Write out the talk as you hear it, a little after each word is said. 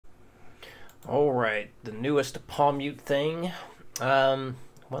All right, the newest palm mute thing. One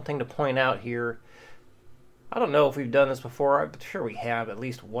thing to point out here, I don't know if we've done this before, I'm sure we have at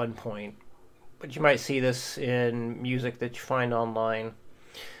least one point, but you might see this in music that you find online.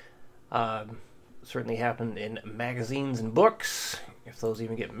 Certainly happened in magazines and books, if those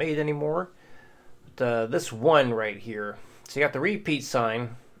even get made anymore. But, this one right here, so you got the repeat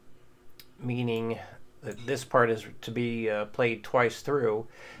sign, meaning that this part is to be played twice through.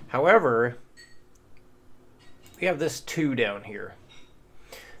 However, we have this 2 down here.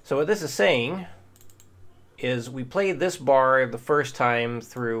 So what this is saying is we played this bar the first time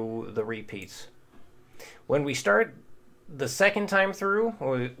through the repeats. When we start the second time through,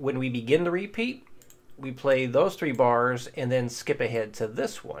 or when we begin the repeat, we play those 3 bars and then skip ahead to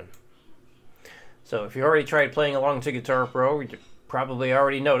this one. So if you already tried playing along to Guitar Pro, you probably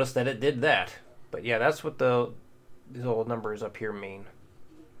already noticed that it did that. But yeah, that's what these little numbers up here mean.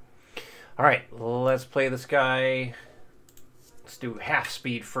 All right, let's play this guy. Let's do half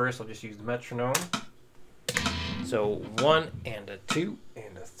speed first. I'll just use the metronome. So 1 and a 2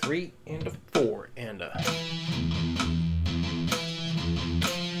 and a 3 and a 4 and a...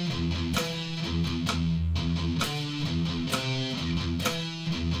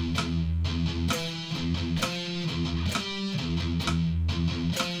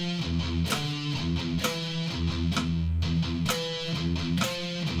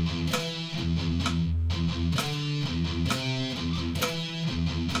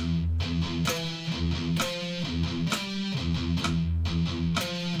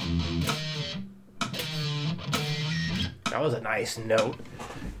 That was a nice note.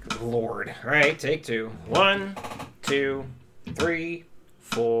 Good Lord. All right, take 2. 1, 2, 3,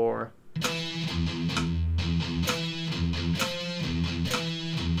 4.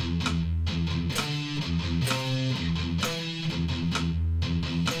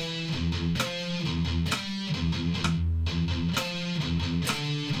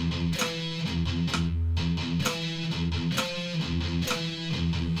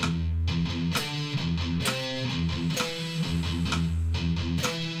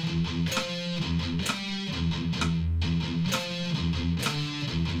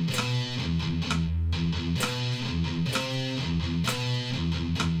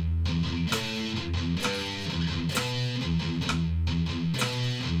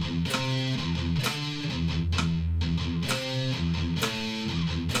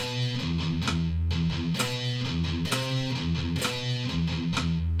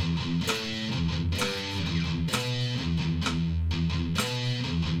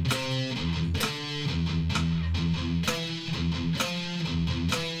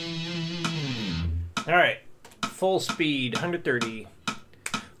 All right, full speed, 130.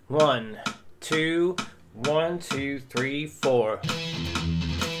 1, 2, 1, 2, 3, 4.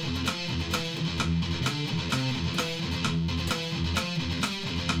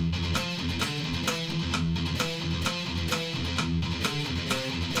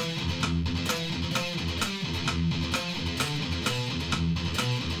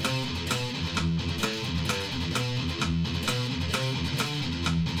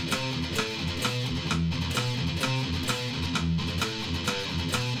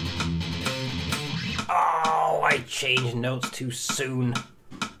 I changed notes too soon.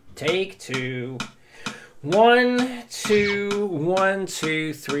 Take 2. 1, 2, 1,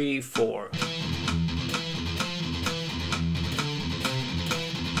 2, 3, 4.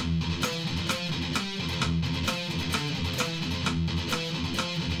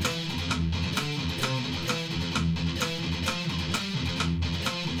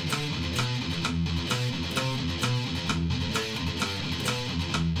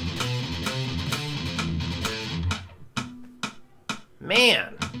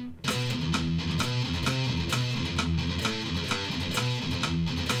 Man.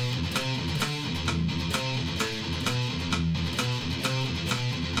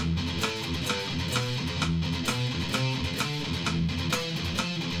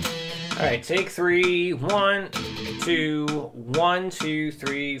 All right, take 3. 1, 2, 1, 2,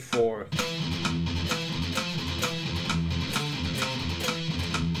 3, 4.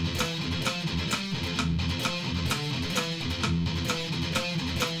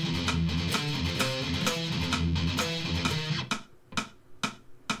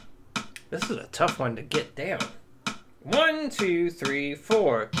 This is a tough one to get down. 1, 2, 3,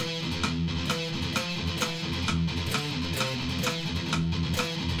 4.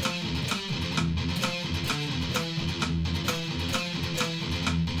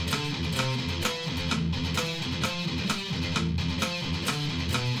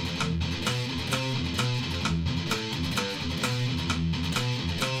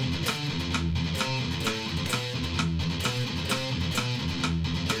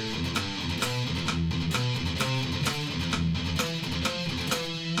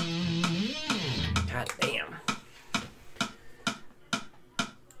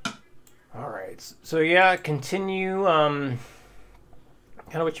 So yeah, continue kind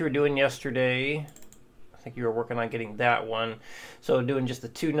of what you were doing yesterday. I think you were working on getting that one. So doing just the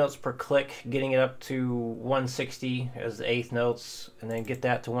 2 notes per click, getting it up to 160 as the 8th notes, and then get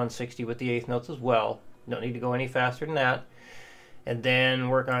that to 160 with the 8th notes as well. You don't need to go any faster than that. And then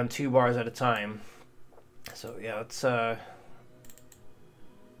work on 2 bars at a time. So yeah, let's go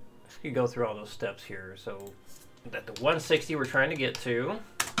through all those steps here. So at the 160 we're trying to get to.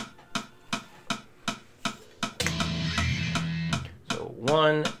 So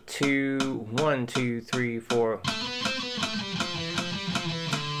 1, 2, 1, 2, 3, 4.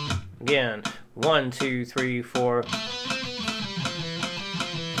 Again, 1, 2, 3, 4.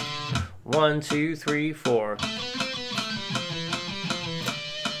 1, 2, 3, 4.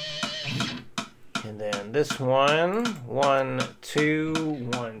 And then this one, 1, 2,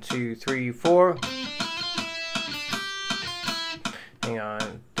 1, 2, 3, 4. Hang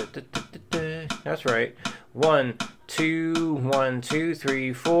on. That's right. 1, 2, 1, 2,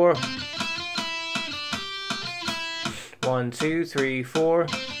 3, 4. 1, 2, 3, 4.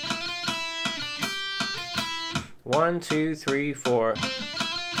 1, 2, 3, 4.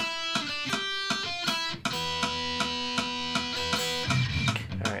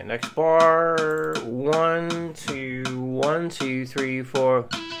 All right, next bar. 1, 2, 1, 2, 3, 4.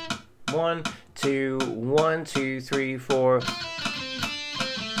 1, 2, 1, 2, 3, 4.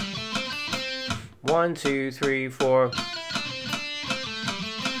 1, 2, 3, 4.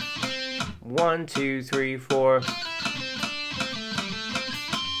 1, 2, 3, 4.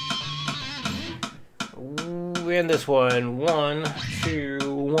 And this one, 1, 2,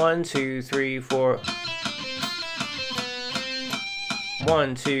 1, 2, 3, 4.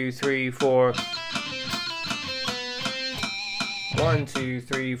 1, 2, 3, 4. 1, 2,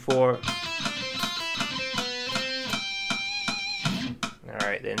 3, 4. All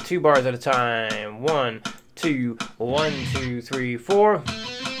right, then 2 bars at a time. 1, 2, 1, 2, 3, 4.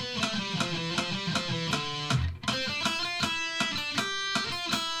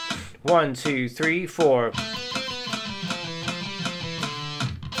 1, 2, 3, 4.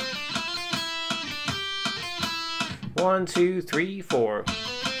 1, 2, 3, 4.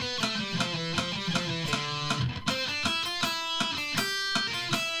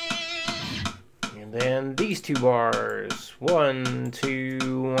 And then these 2 bars. 1,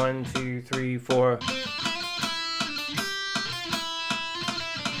 2, 1, 2, 3, 4.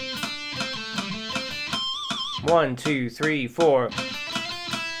 1, 2, 3, 4.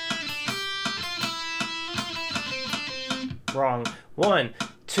 Wrong. 1,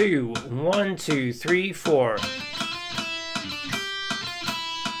 2, 1, 2, 3, 4.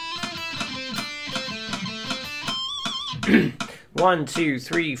 1, 2,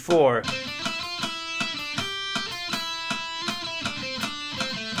 3, 4.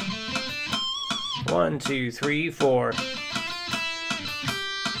 1, 2, 3, 4.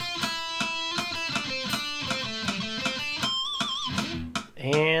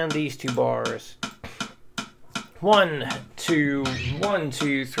 And these 2 bars. 1, 2, 1,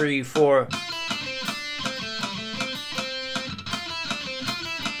 2, 3, 4.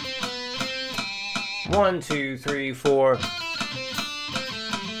 1, 2, 3, 4.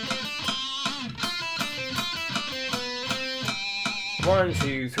 1,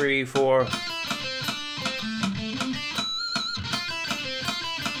 2, 3, 4.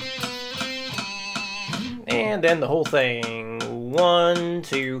 And then the whole thing. 1,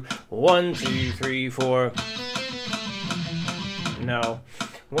 2, 1, 2, 3, 4. No.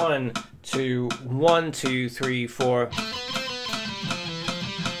 1, 2, 1, 2, 3, 4.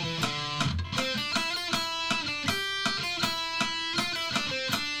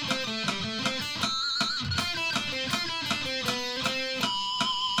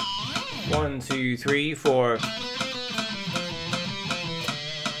 1, 2, 3, 4.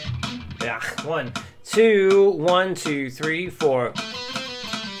 Yeah. 1, 2, 1, 2, 3, 4.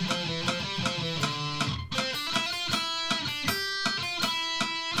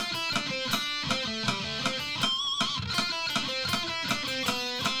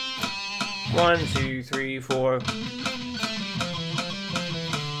 1, 2, 3, 4.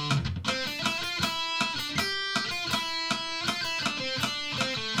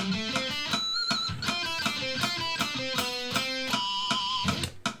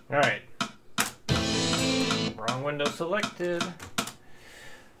 All right. Wrong window selected.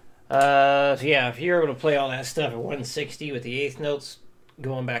 So yeah, if you're able to play all that stuff at 160 with the 8th notes,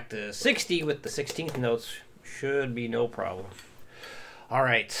 going back to 60 with the 16th notes should be no problem. All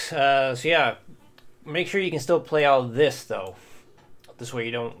right, so yeah, make sure you can still play all this though. This way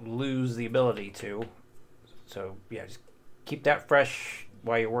you don't lose the ability to. So yeah, just keep that fresh.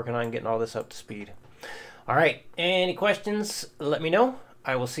 while you're working on getting all this up to speed. All right, any questions, let me know.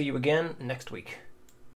 I will see you again next week.